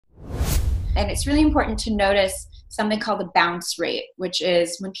And it's really important to notice something called the bounce rate, which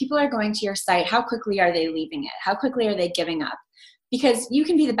is when people are going to your site, how quickly are they leaving it? How quickly are they giving up? Because you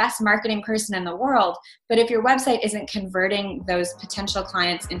can be the best marketing person in the world, but if your website isn't converting those potential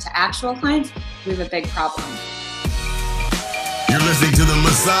clients into actual clients, we have a big problem. You're listening to the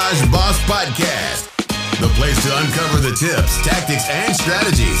Massage Boss Podcast, the place to uncover the tips, tactics, and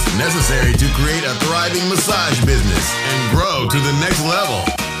strategies necessary to create a thriving massage business and grow to the next level.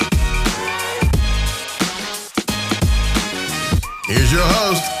 Here's your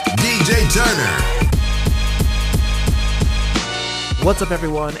host, DJ Turner. What's up,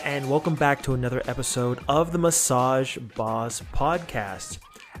 everyone, and welcome back to another episode of the Massage Boss Podcast.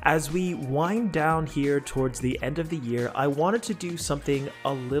 As we wind down here towards the end of the year, I wanted to do something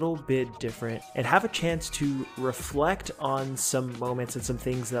a little bit different and have a chance to reflect on some moments and some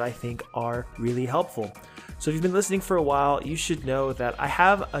things that I think are really helpful. So if you've been listening for a while, you should know that I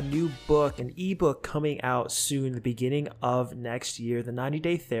have a new book, an ebook coming out soon, the beginning of next year, The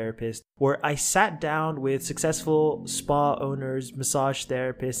 90-Day Therapist, where I sat down with successful spa owners, massage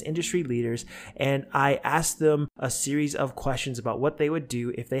therapists, industry leaders, and I asked them a series of questions about what they would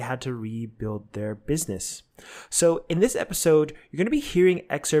do if they had to rebuild their business. So in this episode, you're going to be hearing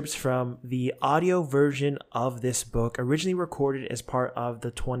excerpts from the audio version of this book, originally recorded as part of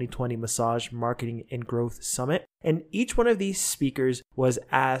the 2020 Massage Marketing and Growth Summit. And each one of these speakers was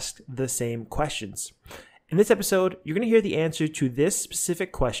asked the same questions. In this episode, you're going to hear the answer to this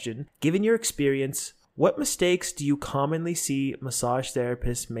specific question. Given your experience, what mistakes do you commonly see massage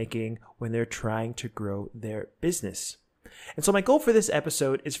therapists making when they're trying to grow their business? And so my goal for this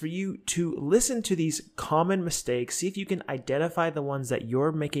episode is for you to listen to these common mistakes, see if you can identify the ones that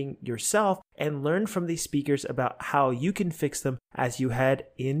you're making yourself, and learn from these speakers about how you can fix them as you head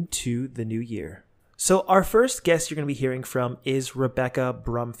into the new year. So our first guest you're going to be hearing from is Rebecca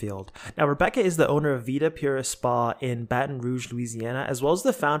Brumfield. Now, Rebecca is the owner of Vida Pura Spa in Baton Rouge, Louisiana, as well as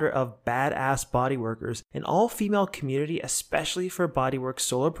the founder of Badass Body Workers, an all-female community especially for bodywork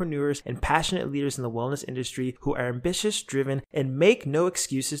solopreneurs and passionate leaders in the wellness industry who are ambitious, driven, and make no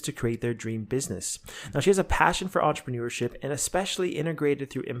excuses to create their dream business. Now, she has a passion for entrepreneurship and especially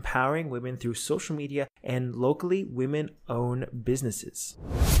integrated through empowering women through social media and locally women-owned businesses.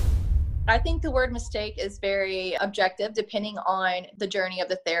 I think the word mistake is very objective depending on the journey of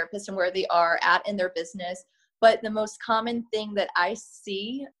the therapist and where they are at in their business. But the most common thing that I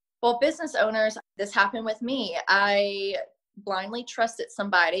see, well, business owners, this happened with me. I blindly trusted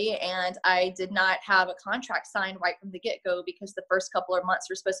somebody and I did not have a contract signed right from the get-go because the first couple of months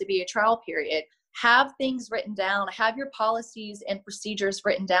were supposed to be a trial period. Have things written down, have your policies and procedures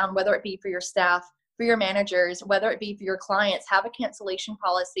written down, whether it be for your staff, for your managers, whether it be for your clients, have a cancellation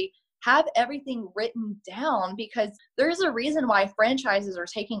policy. Have everything written down because there's a reason why franchises are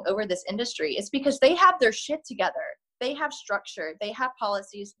taking over this industry. It's because they have their shit together. They have structure, they have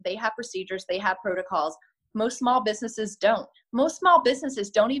policies, they have procedures, they have protocols. Most small businesses don't. Most small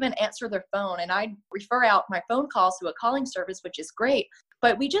businesses don't even answer their phone. And I refer out my phone calls to a calling service, which is great.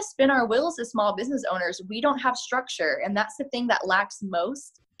 But we just spin our wheels as small business owners. We don't have structure. And that's the thing that lacks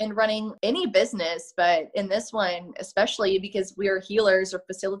most in running any business, but in this one, especially because we are healers or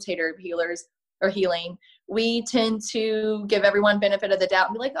facilitator healers or healing, we tend to give everyone benefit of the doubt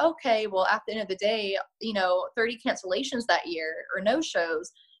and be like, okay, well, at the end of the day, 30 cancellations that year or no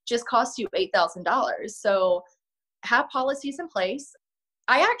shows just cost you $8,000. So have policies in place.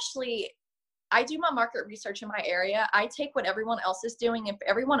 I do my market research in my area. I take what everyone else is doing. If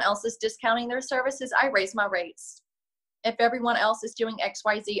everyone else is discounting their services, I raise my rates. If everyone else is doing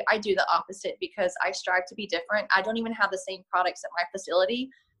XYZ, I do the opposite because I strive to be different. I don't even have the same products at my facility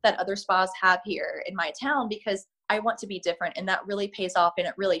that other spas have here in my town because I want to be different, and that really pays off and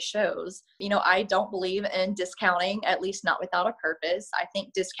it really shows. I don't believe in discounting, at least not without a purpose. I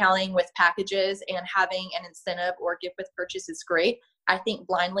think discounting with packages and having an incentive or gift with purchase is great. I think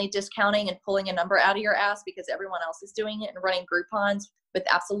blindly discounting and pulling a number out of your ass because everyone else is doing it and running Groupons with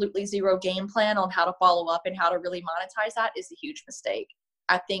absolutely zero game plan on how to follow up and how to really monetize that is a huge mistake.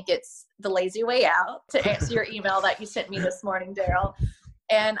 I think it's the lazy way out, to answer your email that you sent me this morning, Daryl.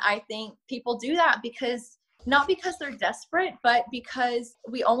 And I think people do that not because they're desperate, but because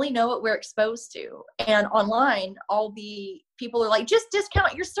we only know what we're exposed to. And online, all the people are like, just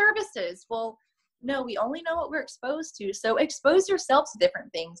discount your services. Well, no, we only know what we're exposed to. So expose yourself to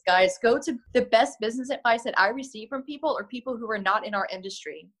different things, guys. Go to the best business advice that I receive from people or people who are not in our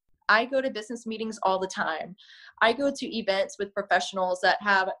industry. I go to business meetings all the time. I go to events with professionals that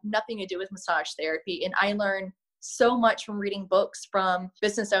have nothing to do with massage therapy. And I learn so much from reading books from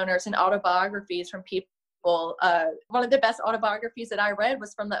business owners and autobiographies from people people. One of the best autobiographies that I read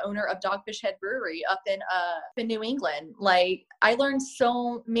was from the owner of Dogfish Head Brewery up in New England. Like, I learned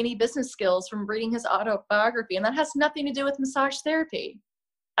so many business skills from reading his autobiography, and that has nothing to do with massage therapy.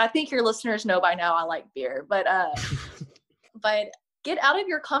 I think your listeners know by now I like beer, but get out of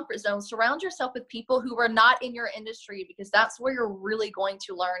your comfort zone. Surround yourself with people who are not in your industry, because that's where you're really going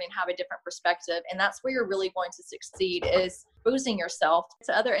to learn and have a different perspective. And that's where you're really going to succeed, is exposing yourself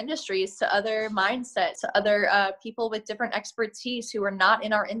to other industries, to other mindsets, to other people with different expertise who are not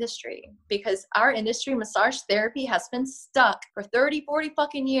in our industry. Because our industry, massage therapy, has been stuck for 30, 40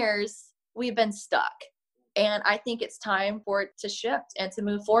 fucking years. We've been stuck. And I think it's time for it to shift and to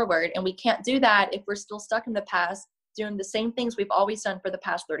move forward. And we can't do that if we're still stuck in the past, doing the same things we've always done for the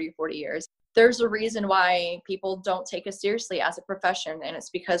past 30 or 40 years. There's a reason why people don't take us seriously as a profession, and it's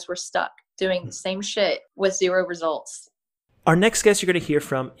because we're stuck doing the same shit with zero results. Our next guest you're going to hear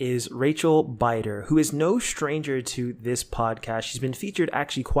from is Rachel Biter, who is no stranger to this podcast. She's been featured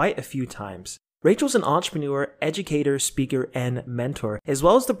actually quite a few times. Rachel's an entrepreneur, educator, speaker, and mentor, as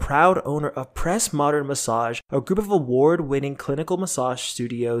well as the proud owner of Press Modern Massage, a group of award-winning clinical massage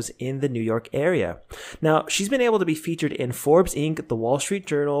studios in the New York area. Now, she's been able to be featured in Forbes Inc., The Wall Street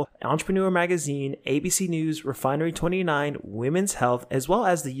Journal, Entrepreneur Magazine, ABC News, Refinery 29, Women's Health, as well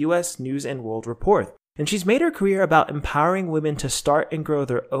as the U.S. News and World Report. And she's made her career about empowering women to start and grow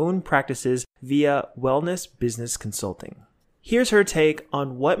their own practices via wellness business consulting. Here's her take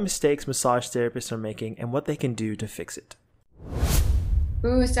on what mistakes massage therapists are making and what they can do to fix it.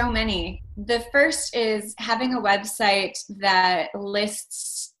 Ooh, so many. The first is having a website that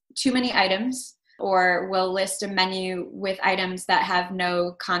lists too many items, or will list a menu with items that have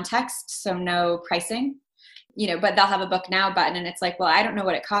no context, so no pricing. But they'll have a book now button, and it's like, well, I don't know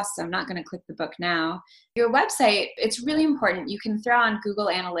what it costs, so I'm not going to click the book now. Your website, it's really important. You can throw on Google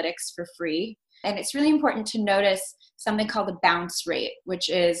Analytics for free, and it's really important to notice something called the bounce rate, which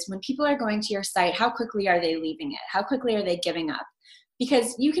is when people are going to your site, how quickly are they leaving it? How quickly are they giving up?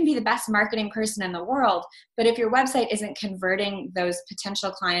 Because you can be the best marketing person in the world, but if your website isn't converting those potential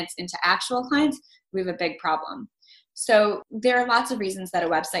clients into actual clients, we have a big problem. So there are lots of reasons that a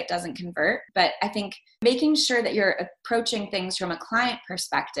website doesn't convert, but I think making sure that you're approaching things from a client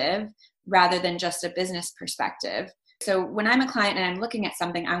perspective rather than just a business perspective. So when I'm a client and I'm looking at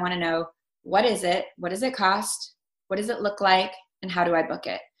something, I want to know, what is it? What does it cost? What does it look like? And how do I book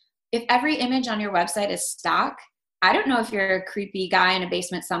it? If every image on your website is stock, I don't know if you're a creepy guy in a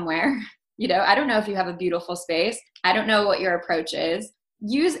basement somewhere. I don't know if you have a beautiful space. I don't know what your approach is.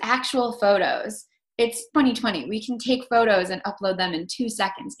 Use actual photos. It's 2020. We can take photos and upload them in 2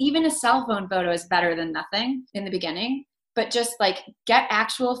 seconds. Even a cell phone photo is better than nothing in the beginning. But just get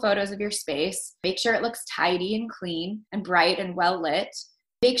actual photos of your space. Make sure it looks tidy and clean and bright and well lit.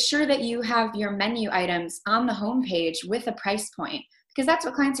 Make sure that you have your menu items on the homepage with a price point, because that's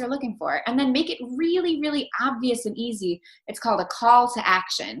what clients are looking for. And then make it really, really obvious and easy. It's called a call to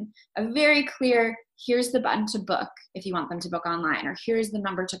action. A very clear, here's the button to book if you want them to book online, or here's the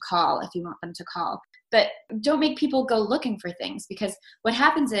number to call if you want them to call. But don't make people go looking for things, because what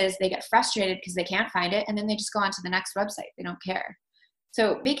happens is they get frustrated because they can't find it, and then they just go on to the next website. They don't care.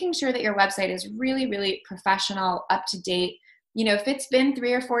 So making sure that your website is really, really professional, up to date. If it's been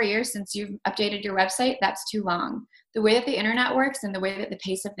 3 or 4 years since you've updated your website, that's too long. The way that the internet works and the way that the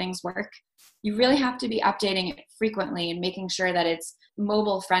pace of things work, you really have to be updating it frequently and making sure that it's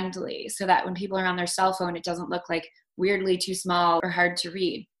mobile friendly, so that when people are on their cell phone, it doesn't look like weirdly too small or hard to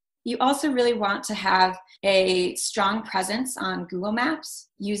read. You also really want to have a strong presence on Google Maps,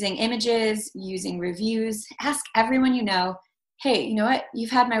 using images, using reviews. Ask everyone you know, hey, you know what?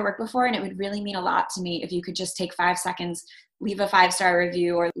 You've had my work before, and it would really mean a lot to me if you could just take 5 seconds, leave a 5-star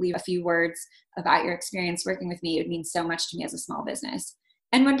review, or leave a few words about your experience working with me. It would mean so much to me as a small business.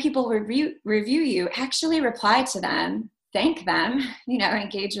 And when people review you, actually reply to them, thank them,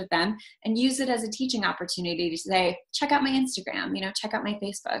 engage with them, and use it as a teaching opportunity to say, check out my Instagram, check out my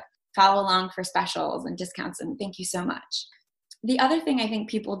Facebook, follow along for specials and discounts, and thank you so much. The other thing I think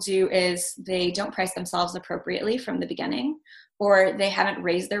people do is they don't price themselves appropriately from the beginning, or they haven't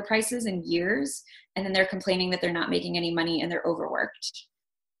raised their prices in years, and then they're complaining that they're not making any money and they're overworked.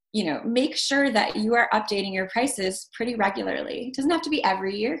 Make sure that you are updating your prices pretty regularly. It doesn't have to be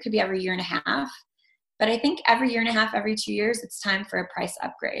every year. It could be every year and a half. But I think every year and a half, every 2 years, it's time for a price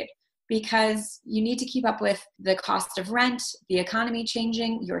upgrade, because you need to keep up with the cost of rent, the economy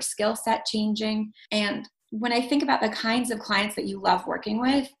changing, your skill set changing. And when I think about the kinds of clients that you love working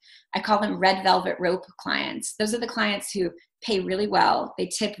with, I call them red velvet rope clients. Those are the clients who pay really well, they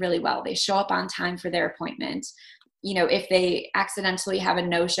tip really well, they show up on time for their appointment, if they accidentally have a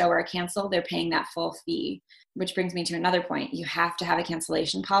no-show or a cancel, they're paying that full fee, which brings me to another point. You have to have a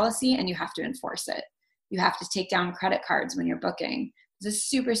cancellation policy and you have to enforce it. You have to take down credit cards when you're booking. This is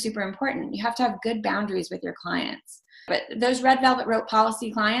super, super important. You have to have good boundaries with your clients. But those red velvet rope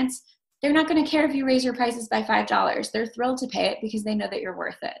policy clients, they're not going to care if you raise your prices by $5. They're thrilled to pay it because they know that you're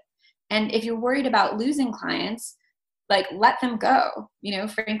worth it. And if you're worried about losing clients, let them go.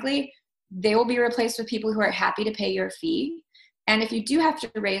 Frankly, they will be replaced with people who are happy to pay your fee. And if you do have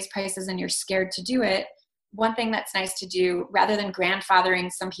to raise prices and you're scared to do it, one thing that's nice to do, rather than grandfathering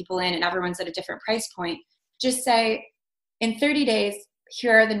some people in and everyone's at a different price point, just say, in 30 days,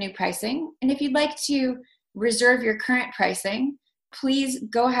 here are the new pricing. And if you'd like to reserve your current pricing, please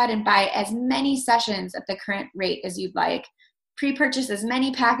go ahead and buy as many sessions at the current rate as you'd like. Pre-purchase as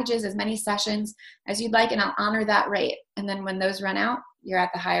many packages, as many sessions as you'd like, and I'll honor that rate. And then when those run out, you're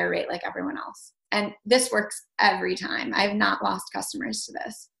at the higher rate like everyone else. And this works every time. I've not lost customers to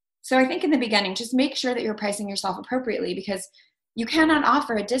this. So I think in the beginning, just make sure that you're pricing yourself appropriately, because you cannot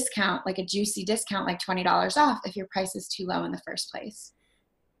offer a discount, like a juicy discount, like $20 off, if your price is too low in the first place.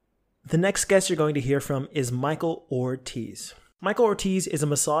 The next guest you're going to hear from is Michael Ortiz. Michael Ortiz is a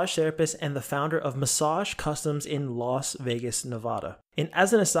massage therapist and the founder of Massage Customs in Las Vegas, Nevada. And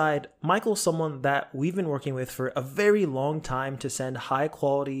as an aside, Michael's someone that we've been working with for a very long time to send high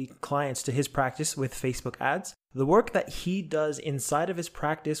quality clients to his practice with Facebook ads. The work that he does inside of his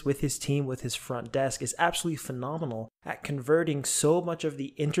practice with his team, with his front desk, is absolutely phenomenal at converting so much of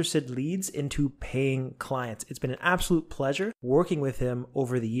the interested leads into paying clients. It's been an absolute pleasure working with him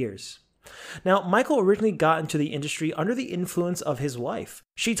over the years. Now, Michael originally got into the industry under the influence of his wife.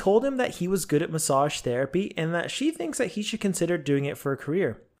 She told him that he was good at massage therapy and that she thinks that he should consider doing it for a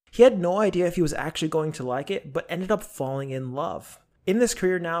career. He had no idea if he was actually going to like it, but ended up falling in love. In this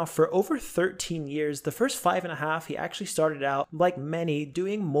career now for over 13 years, the first 5.5, he actually started out, like many,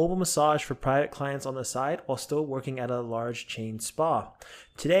 doing mobile massage for private clients on the side while still working at a large chain spa.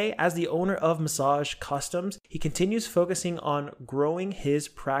 Today, as the owner of Massage Customs, he continues focusing on growing his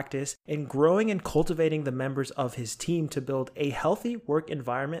practice and growing and cultivating the members of his team to build a healthy work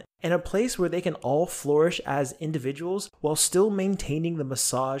environment and a place where they can all flourish as individuals while still maintaining the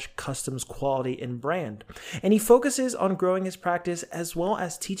Massage Customs quality and brand. And he focuses on growing his practice as well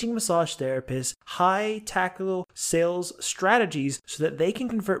as teaching massage therapists high tactical sales strategies so that they can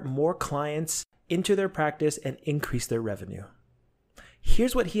convert more clients into their practice and increase their revenue.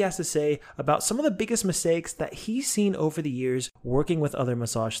 Here's what he has to say about some of the biggest mistakes that he's seen over the years working with other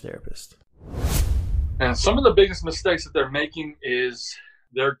massage therapists. And some of the biggest mistakes that they're making is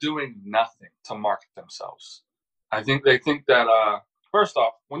they're doing nothing to market themselves. I think they think that, first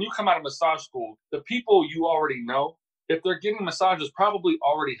off, when you come out of massage school, the people you already know, if they're getting massages, probably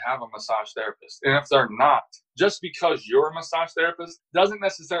already have a massage therapist. And if they're not, just because you're a massage therapist doesn't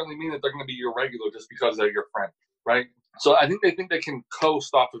necessarily mean that they're going to be your regular just because they're your friend, right? So I think they can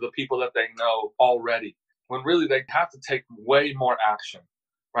coast off of the people that they know already, when really they have to take way more action,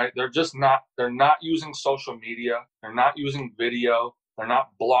 right? They're not using social media. They're not using video. They're not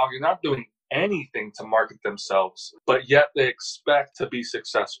blogging. They're not doing anything to market themselves, but yet they expect to be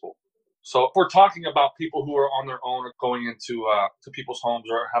successful. So if we're talking about people who are on their own or going into to people's homes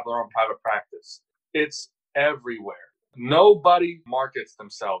or have their own private practice, it's everywhere. Nobody markets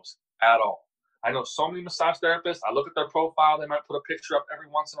themselves at all. I know so many massage therapists, I look at their profile, they might put a picture up every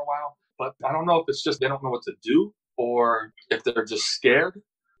once in a while, but I don't know if it's just they don't know what to do or if they're just scared.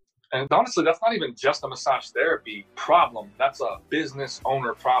 And honestly, that's not even just a massage therapy problem. That's a business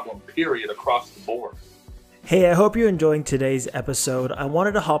owner problem, period, across the board. Hey, I hope you're enjoying today's episode. I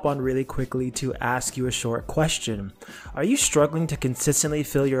wanted to hop on really quickly to ask you a short question. Are you struggling to consistently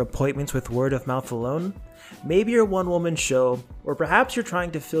fill your appointments with word of mouth alone? Maybe you're a one-woman show, or perhaps you're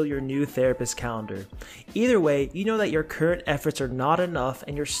trying to fill your new therapist calendar. Either way, you know that your current efforts are not enough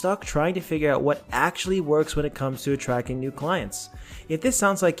and you're stuck trying to figure out what actually works when it comes to attracting new clients. If this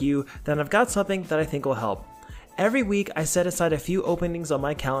sounds like you, then I've got something that I think will help. Every week, I set aside a few openings on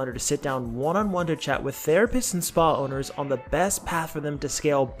my calendar to sit down one-on-one to chat with therapists and spa owners on the best path for them to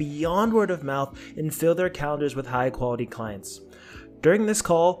scale beyond word of mouth and fill their calendars with high-quality clients. During this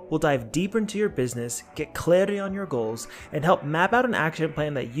call, we'll dive deeper into your business, get clarity on your goals, and help map out an action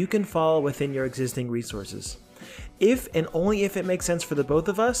plan that you can follow within your existing resources. If and only if it makes sense for the both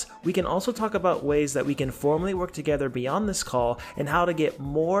of us, we can also talk about ways that we can formally work together beyond this call and how to get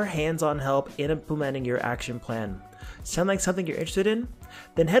more hands-on help in implementing your action plan. Sound like something you're interested in?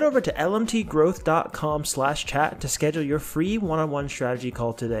 Then head over to lmtgrowth.com/chat to schedule your free one-on-one strategy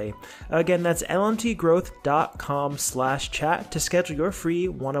call today. Again, that's lmtgrowth.com/chat to schedule your free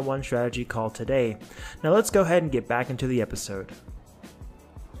one-on-one strategy call today. Now let's go ahead and get back into the episode.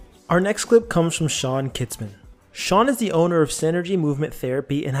 Our next clip comes from Sean Kitzman. Sean is the owner of Synergy Movement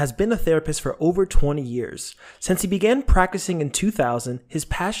Therapy and has been a therapist for over 20 years. Since he began practicing in 2000, his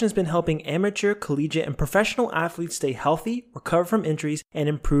passion has been helping amateur, collegiate, and professional athletes stay healthy, recover from injuries, and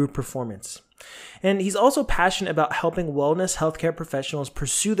improve performance. And he's also passionate about helping wellness healthcare professionals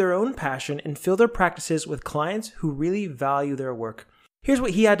pursue their own passion and fill their practices with clients who really value their work. Here's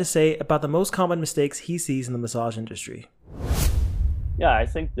what he had to say about the most common mistakes he sees in the massage industry. Yeah, I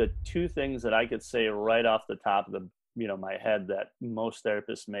think the two things that I could say right off the top of my head that most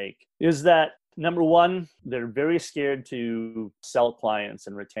therapists make is that, number one, they're very scared to sell clients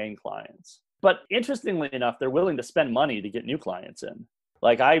and retain clients. But interestingly enough, they're willing to spend money to get new clients in.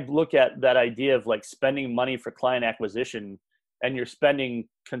 Like, I look at that idea of like spending money for client acquisition and you're spending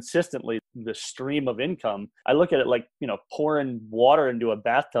consistently the stream of income. I look at it like, pouring water into a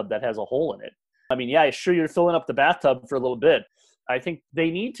bathtub that has a hole in it. I mean, yeah, sure, you're filling up the bathtub for a little bit. I think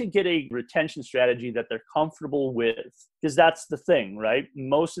they need to get a retention strategy that they're comfortable with, because that's the thing, right?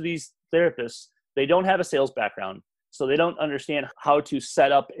 Most of these therapists, they don't have a sales background, so they don't understand how to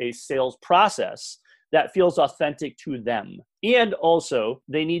set up a sales process that feels authentic to them. And also,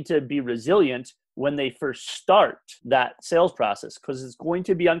 they need to be resilient when they first start that sales process, because it's going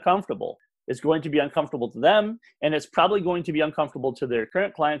to be uncomfortable. It's going to be uncomfortable to them, and it's probably going to be uncomfortable to their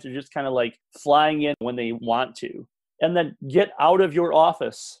current clients who are just kind of like flying in when they want to. And then get out of your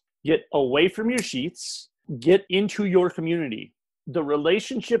office, get away from your sheets, get into your community. The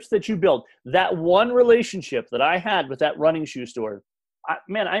relationships that you build, that one relationship that I had with that running shoe store, I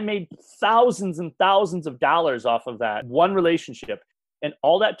made thousands and thousands of dollars off of that one relationship. And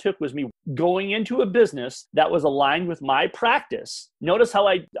all that took was me going into a business that was aligned with my practice. Notice how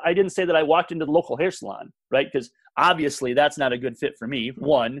I didn't say that I walked into the local hair salon, right? Because obviously that's not a good fit for me.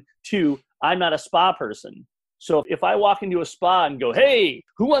 One, two, I'm not a spa person. So if I walk into a spa and go, hey,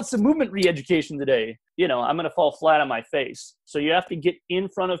 who wants some movement re-education today? I'm going to fall flat on my face. So you have to get in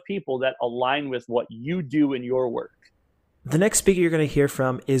front of people that align with what you do in your work. The next speaker you're going to hear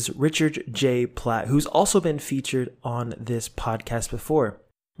from is Richard J. Platt, who's also been featured on this podcast before.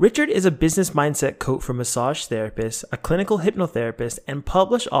 Richard is a business mindset coach for massage therapists, a clinical hypnotherapist, and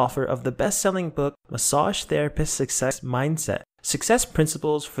published author of the best-selling book, Massage Therapist Success Mindset: Success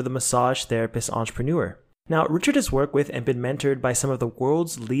Principles for the Massage Therapist Entrepreneur. Now, Richard has worked with and been mentored by some of the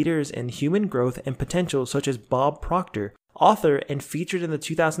world's leaders in human growth and potential, such as Bob Proctor, author and featured in the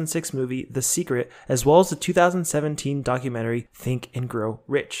 2006 movie The Secret, as well as the 2017 documentary Think and Grow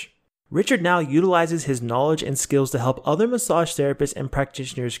Rich. Richard now utilizes his knowledge and skills to help other massage therapists and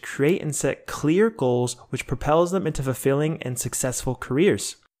practitioners create and set clear goals, which propels them into fulfilling and successful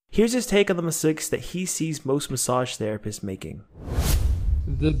careers. Here's his take on the mistakes that he sees most massage therapists making.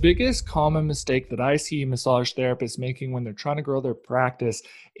 The biggest common mistake that I see massage therapists making when they're trying to grow their practice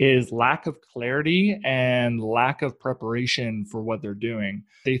is lack of clarity and lack of preparation for what they're doing.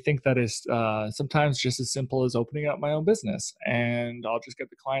 They think that is sometimes just as simple as opening up my own business and I'll just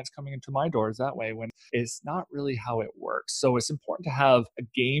get the clients coming into my doors that way, when it's not really how it works. So it's important to have a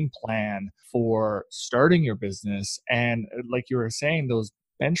game plan for starting your business, and like you were saying, those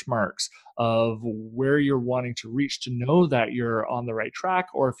benchmarks of where you're wanting to reach to know that you're on the right track,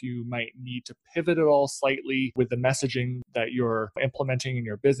 or if you might need to pivot it all slightly with the messaging that you're implementing in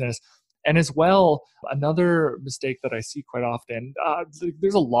your business. And as well, another mistake that I see quite often,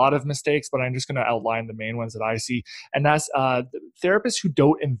 there's a lot of mistakes, but I'm just going to outline the main ones that I see. And that's therapists who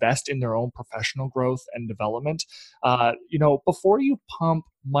don't invest in their own professional growth and development. Before you pump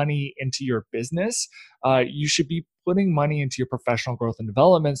money into your business, you should be putting money into your professional growth and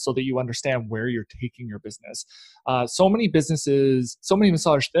development so that you understand where you're taking your business. So many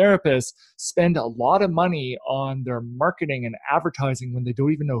massage therapists spend a lot of money on their marketing and advertising when they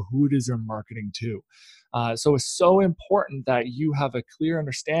don't even know who it is they're marketing to. So it's so important that you have a clear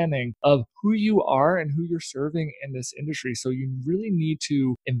understanding of who you are and who you're serving in this industry. So you really need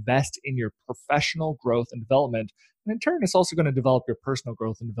to invest in your professional growth and development. And in turn, it's also going to develop your personal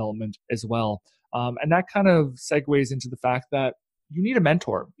growth and development as well. And that kind of segues into the fact that you need a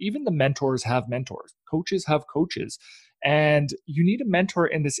mentor. Even the mentors have mentors. Coaches have coaches. And you need a mentor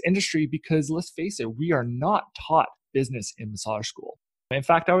in this industry because, let's face it, we are not taught business in massage school. In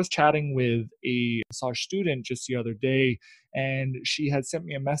fact, I was chatting with a massage student just the other day, and she had sent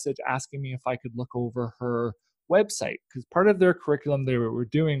me a message asking me if I could look over her website, because part of their curriculum they were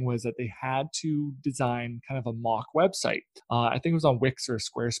doing was that they had to design kind of a mock website. I think it was on Wix or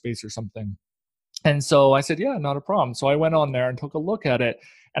Squarespace or something. And so I said, yeah, not a problem. So I went on there and took a look at it.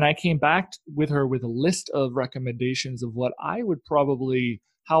 And I came back with her with a list of recommendations of what I would probably,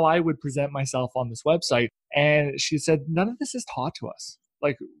 how I would present myself on this website. And she said, none of this is taught to us.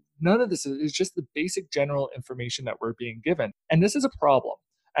 Like, none of this is just the basic general information that we're being given. And this is a problem.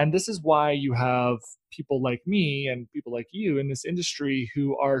 And this is why you have people like me and people like you in this industry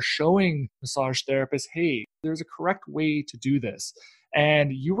who are showing massage therapists, hey, there's a correct way to do this.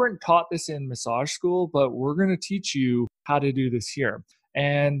 And you weren't taught this in massage school, but we're going to teach you how to do this here.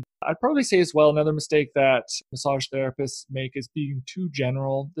 And I'd probably say as well, another mistake that massage therapists make is being too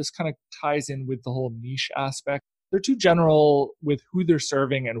general. This kind of ties in with the whole niche aspect. They're too general with who they're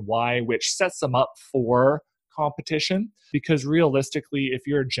serving and why, which sets them up for competition. Because realistically, if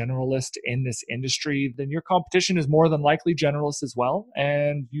you're a generalist in this industry, then your competition is more than likely generalist as well.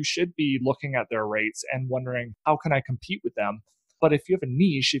 And you should be looking at their rates and wondering, how can I compete with them? But if you have a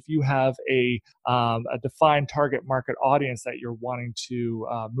niche, if you have a defined target market audience that you're wanting to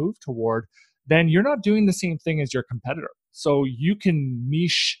move toward, then you're not doing the same thing as your competitor. So you can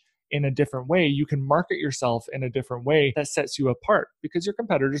niche in a different way. You can market yourself in a different way that sets you apart because your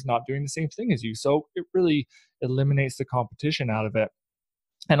competitor is not doing the same thing as you. So it really eliminates the competition out of it.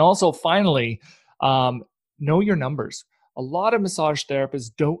 And also, finally, know your numbers. A lot of massage therapists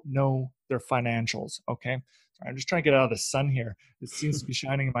don't know their financials, okay? I'm just trying to get out of the sun here. It seems to be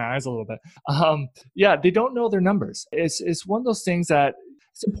shining in my eyes a little bit. Yeah, they don't know their numbers. It's one of those things that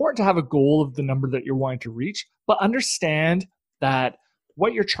it's important to have a goal of the number that you're wanting to reach, but understand that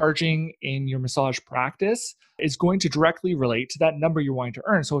what you're charging in your massage practice is going to directly relate to that number you're wanting to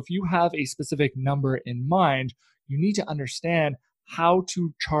earn. So if you have a specific number in mind, you need to understand how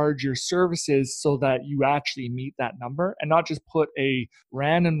to charge your services so that you actually meet that number and not just put a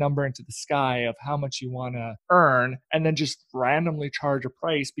random number into the sky of how much you want to earn and then just randomly charge a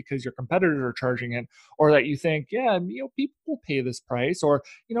price because your competitors are charging it, or that you think, yeah, people will pay this price, or,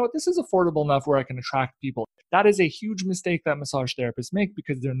 this is affordable enough where I can attract people. That is a huge mistake that massage therapists make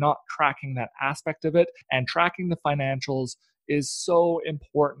because they're not tracking that aspect of it, and tracking the financials is so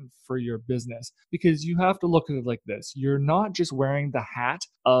important for your business because you have to look at it like this. You're not just wearing the hat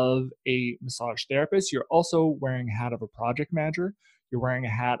of a massage therapist. You're also wearing a hat of a project manager. You're wearing a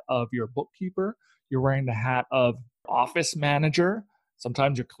hat of your bookkeeper. You're wearing the hat of office manager.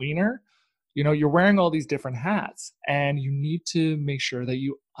 Sometimes you're cleaner. You're wearing all these different hats, and you need to make sure that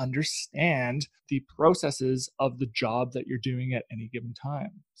you understand the processes of the job that you're doing at any given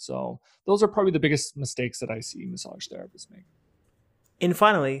time. So those are probably the biggest mistakes that I see massage therapists make. And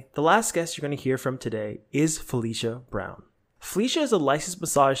finally, the last guest you're going to hear from today is Felicia Brown. Felicia is a licensed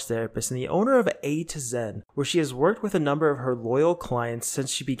massage therapist and the owner of A to Zen, where she has worked with a number of her loyal clients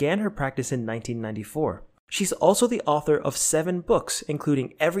since she began her practice in 1994. She's also the author of 7 books,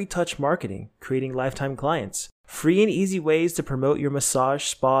 including Every Touch Marketing, Creating Lifetime Clients, Free and Easy Ways to Promote Your Massage,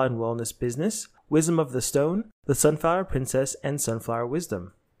 Spa, and Wellness Business, Wisdom of the Stone, The Sunflower Princess, and Sunflower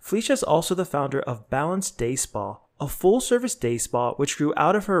Wisdom. Felicia is also the founder of Balanced Day Spa, a full-service day spa which grew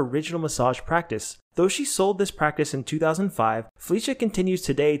out of her original massage practice. Though she sold this practice in 2005, Felicia continues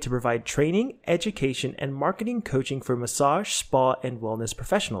today to provide training, education, and marketing coaching for massage, spa, and wellness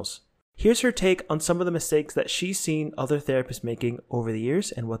professionals. Here's her take on some of the mistakes that she's seen other therapists making over the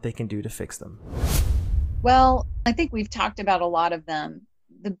years and what they can do to fix them. Well, I think we've talked about a lot of them.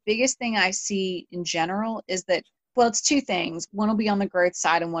 The biggest thing I see in general is that, it's 2 things. One will be on the growth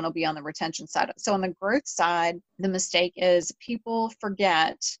side and one will be on the retention side. So on the growth side, the mistake is people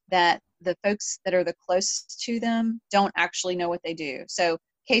forget that the folks that are the closest to them don't actually know what they do. So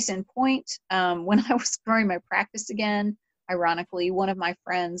case in point, when I was growing my practice again, ironically, one of my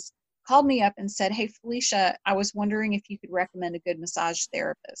friends called me up and said, "Hey, Felicia, I was wondering if you could recommend a good massage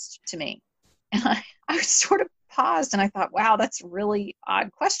therapist to me." And I sort of paused and I thought, wow, that's a really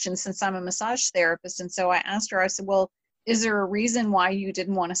odd question since I'm a massage therapist. And so I asked her, I said, well, is there a reason why you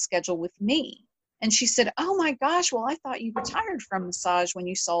didn't want to schedule with me? And she said, oh my gosh, well, I thought you retired from massage when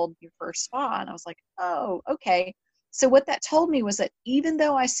you sold your first spa. And I was like, oh, okay. So what that told me was that even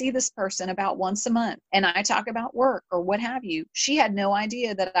though I see this person about once a month and I talk about work or what have you, she had no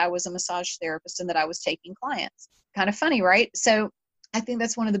idea that I was a massage therapist and that I was taking clients. Kind of funny, right? So I think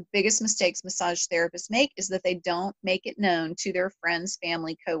that's one of the biggest mistakes massage therapists make is that they don't make it known to their friends,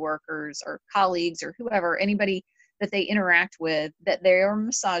 family, coworkers, or colleagues, or whoever, anybody that they interact with, that they are a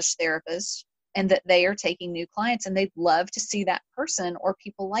massage therapist and that they are taking new clients and they'd love to see that person or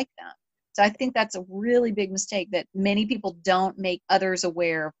people like them. So I think that's a really big mistake, that many people don't make others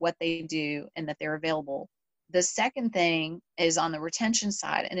aware of what they do and that they're available The second thing is on the retention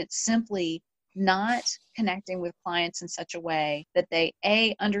side, and it's simply not connecting with clients in such a way that they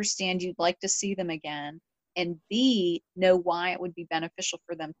A, understand you'd like to see them again, and B, know why it would be beneficial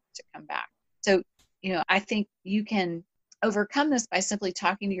for them to come back. So, I think you can overcome this by simply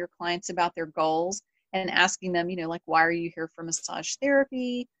talking to your clients about their goals and asking them, like, why are you here for massage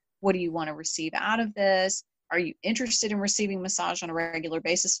therapy? What do you want to receive out of this? Are you interested in receiving massage on a regular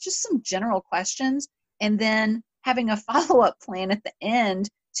basis? Just some general questions. And then having a follow-up plan at the end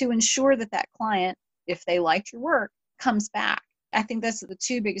to ensure that that client, if they liked your work, comes back. I think that's the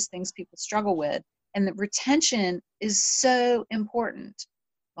two biggest things people struggle with. And the retention is so important.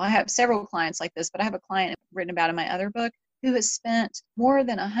 Well, I have several clients like this, but I have a client written about in my other book who has spent more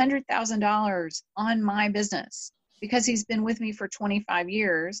than $100,000 on my business because he's been with me for 25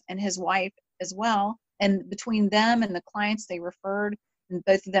 years and his wife as well. And between them and the clients they referred, and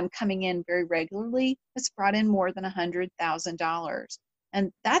both of them coming in very regularly, it's brought in more than $100,000.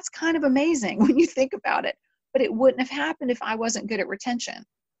 And that's kind of amazing when you think about it. But it wouldn't have happened if I wasn't good at retention.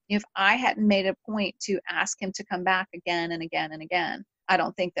 If I hadn't made a point to ask him to come back again and again and again, I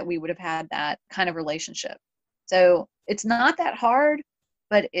don't think that we would have had that kind of relationship. So it's not that hard,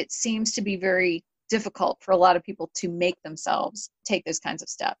 but it seems to be very difficult for a lot of people to make themselves take those kinds of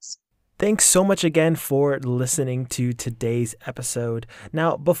steps. Thanks so much again for listening to today's episode.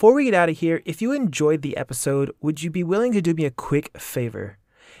 Now, before we get out of here, if you enjoyed the episode, would you be willing to do me a quick favor?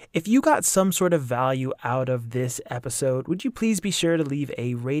 If you got some sort of value out of this episode, would you please be sure to leave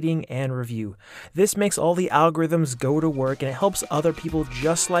a rating and review? This makes all the algorithms go to work, and it helps other people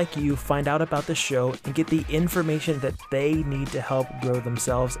just like you find out about the show and get the information that they need to help grow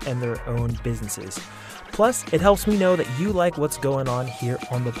themselves and their own businesses. Plus, it helps me know that you like what's going on here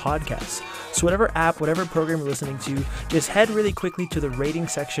on the podcast. So whatever app, whatever program you're listening to, just head really quickly to the rating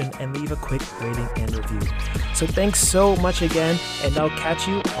section and leave a quick rating and review. So thanks so much again, and I'll catch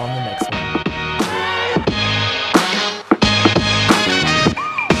you on the next one.